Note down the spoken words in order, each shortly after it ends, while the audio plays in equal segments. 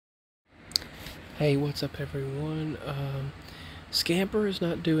Hey, what's up, everyone? Scamper is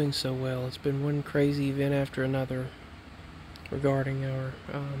not doing so well. It's been one crazy event after another regarding our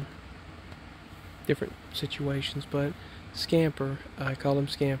different situations, but Scamper, I call him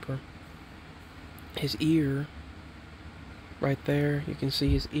Scamper, his ear, right there, you can see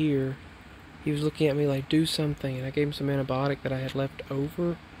his ear. He was looking at me like, do something, and I gave him some antibiotic that I had left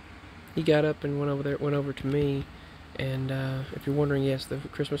over. He got up and went over to me, and if you're wondering, yes, the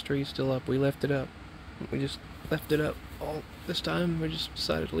Christmas tree is still up. We left it up. We just left it up all this time. We just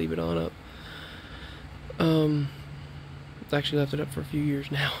decided to leave it on up. Actually left it up for a few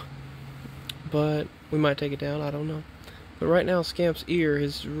years now, but we might take it down. I don't know. But right now, Scamp's ear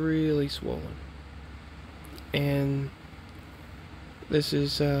is really swollen, and this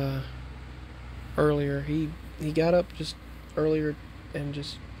is earlier. He got up just earlier and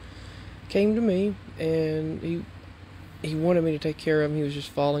just came to me, and he wanted me to take care of him. He was just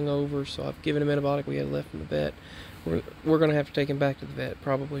falling over, so I've given him antibiotic we had left from the vet. We're gonna have to take him back to the vet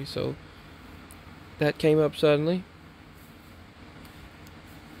probably. So that came up suddenly,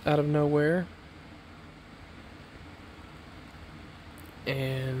 out of nowhere,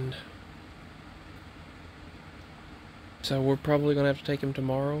 and so we're probably gonna have to take him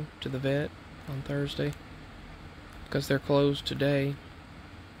tomorrow to the vet on Thursday because they're closed today.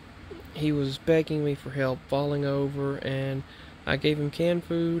 He was begging me for help, falling over, and I gave him canned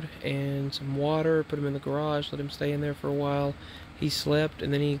food and some water, put him in the garage, let him stay in there for a while. He slept,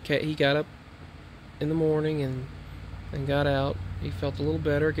 and then he got up in the morning and got out. He felt a little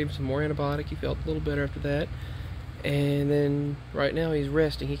better, gave him some more antibiotic. He felt a little better after that. And then right now he's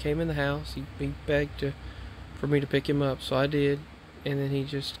resting. He came in the house. He begged for me to pick him up, so I did. And then he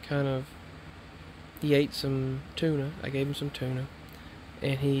just he ate some tuna. I gave him some tuna.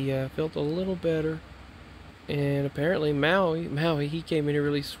 And he felt a little better. And apparently Maui, he came in here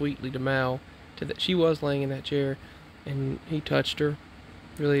really sweetly to Mao. She was laying in that chair, and he touched her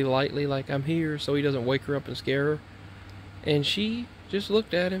really lightly, like, I'm here, so he doesn't wake her up and scare her. And she just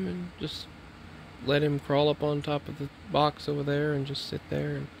looked at him and just let him crawl up on top of the box over there and just sit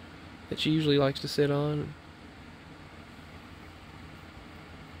there, and that she usually likes to sit on.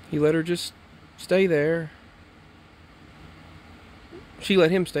 He let her just stay there. She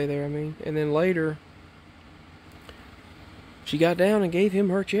let him stay there, I mean. And then later, she got down and gave him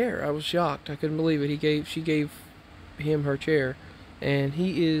her chair. I was shocked. I couldn't believe it. She gave him her chair. And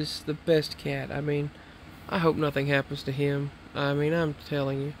he is the best cat. I mean, I hope nothing happens to him. I mean, I'm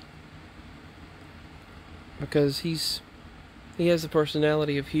telling you. Because he has the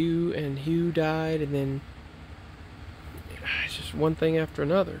personality of Hugh, and Hugh died, and then it's just one thing after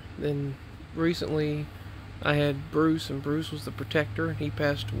another. Then recently I had Bruce, and Bruce was the protector, and he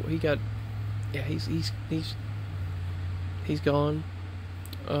passed. He's gone.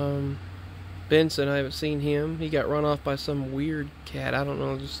 Benson, I haven't seen him. He got run off by some weird cat. I don't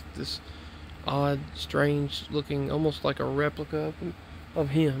know, just this odd, strange looking, almost like a replica of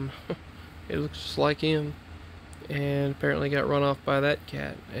him. It looks just like him, and apparently got run off by that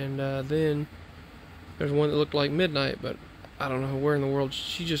cat. And then there's one that looked like Midnight, but I don't know where in the world.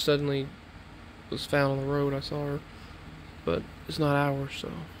 She just suddenly was found on the road. I saw her, but it's not ours, so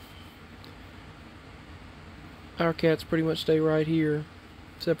our cats pretty much stay right here,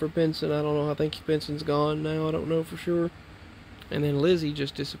 except for Benson. I don't know. I think Benson's gone now. I don't know for sure. And then Lizzie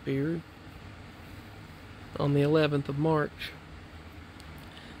just disappeared on the 11th of March.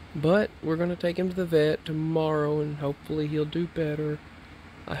 But we're gonna take him to the vet tomorrow, and hopefully he'll do better.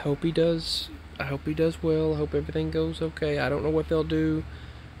 I hope he does. I hope he does well. I hope everything goes okay. I don't know what they'll do.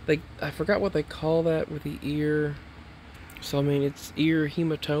 I forgot what they call that with the ear. So I mean, it's ear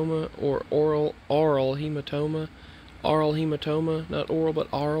hematoma or oral hematoma. Oral hematoma, not oral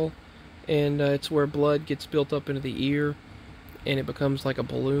but oral. And it's where blood gets built up into the ear, and it becomes like a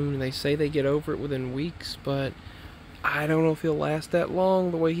balloon. And they say they get over it within weeks, but I don't know if he'll last that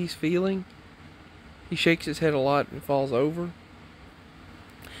long the way he's feeling. He shakes his head a lot and falls over.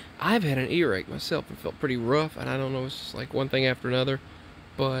 I've had an earache myself and felt pretty rough, and I don't know, it's just like one thing after another.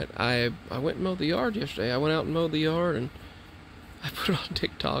 But I went and mowed the yard yesterday. I went out and mowed the yard, and I put it on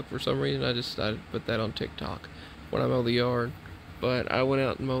TikTok for some reason. I just decided to put that on TikTok when I mow the yard. But I went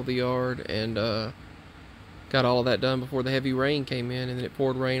out and mowed the yard, and got all of that done before the heavy rain came in, and then it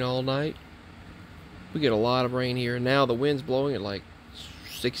poured rain all night. We get a lot of rain here, and now the wind's blowing at like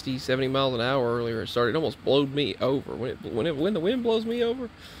 60, 70 miles an hour. Earlier it started. It almost blowed me over. When the wind blows me over,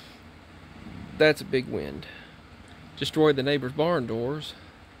 that's a big wind. Destroyed the neighbor's barn doors.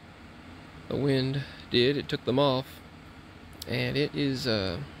 The wind did. It took them off. And it is,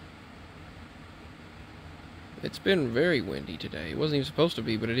 it's been very windy today. It wasn't even supposed to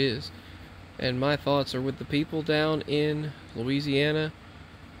be, but it is. And my thoughts are with the people down in Louisiana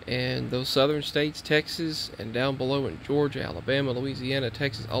and those southern states, Texas, and down below in Georgia, Alabama, Louisiana,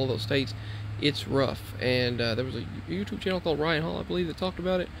 Texas, all of those states. It's rough. And there was a YouTube channel called Ryan Hall, I believe, that talked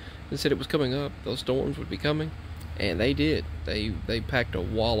about it and said it was coming up. Those storms would be coming, and they did. They packed a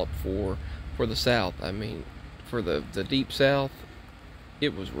wallop for the South. I mean, for the deep South,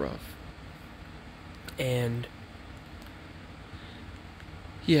 it was rough. And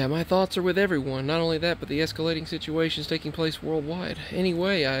yeah, my thoughts are with everyone. Not only that, but the escalating situations taking place worldwide.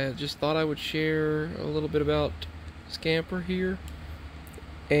 Anyway, I just thought I would share a little bit about Scamper here.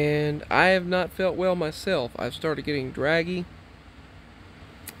 And I have not felt well myself. I've started getting draggy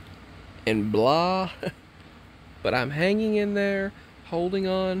and blah. But I'm hanging in there, holding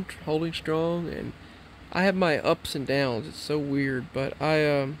on, holding strong, and I have my ups and downs. It's so weird, but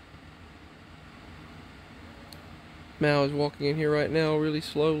Mal is walking in here right now really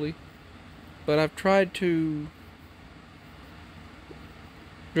slowly. But I've tried to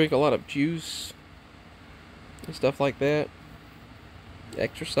drink a lot of juice and stuff like that.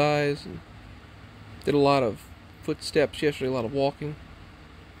 Exercise, and did a lot of footsteps yesterday, a lot of walking.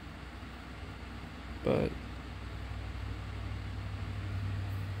 But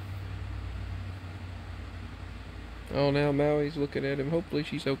oh, now Maui's looking at him. Hopefully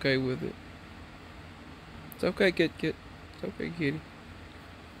she's okay with it. It's okay, Kit. It's okay, kitty.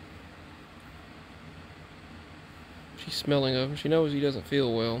 She's smelling of him. She knows he doesn't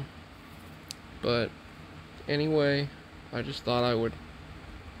feel well. But anyway, I just thought I would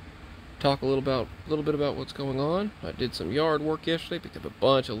talk a little bit about what's going on. I did some yard work yesterday, picked up a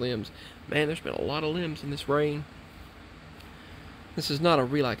bunch of limbs. Man, there's been a lot of limbs in this rain. This is not a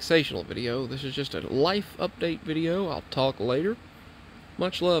relaxational video. This is just a life update video. I'll talk later.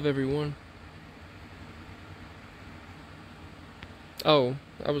 Much love, everyone. Oh,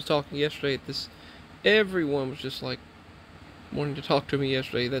 I was talking yesterday at this. Everyone was just like wanting to talk to me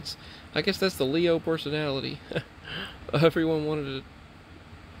yesterday. I guess that's the Leo personality. Everyone wanted to.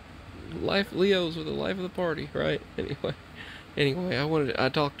 Leos are the life of the party, right? Anyway, I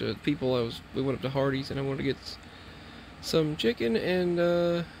talked to people. We went up to Hardee's and I wanted to get some chicken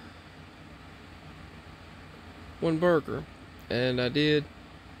and one burger, and I did,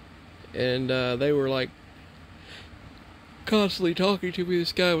 and they were like constantly talking to me.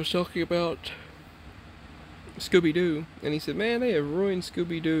 This guy was talking about Scooby-Doo, and he said, man, they have ruined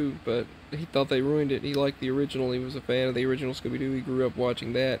Scooby-Doo, but he thought they ruined it. He liked the original. He was a fan of the original Scooby-Doo. He grew up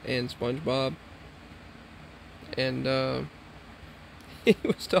watching that and SpongeBob, and he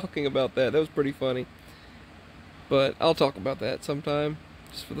was talking about that. That was pretty funny, but I'll talk about that sometime,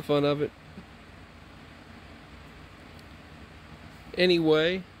 just for the fun of it.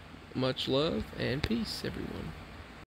 Anyway, much love and peace, everyone.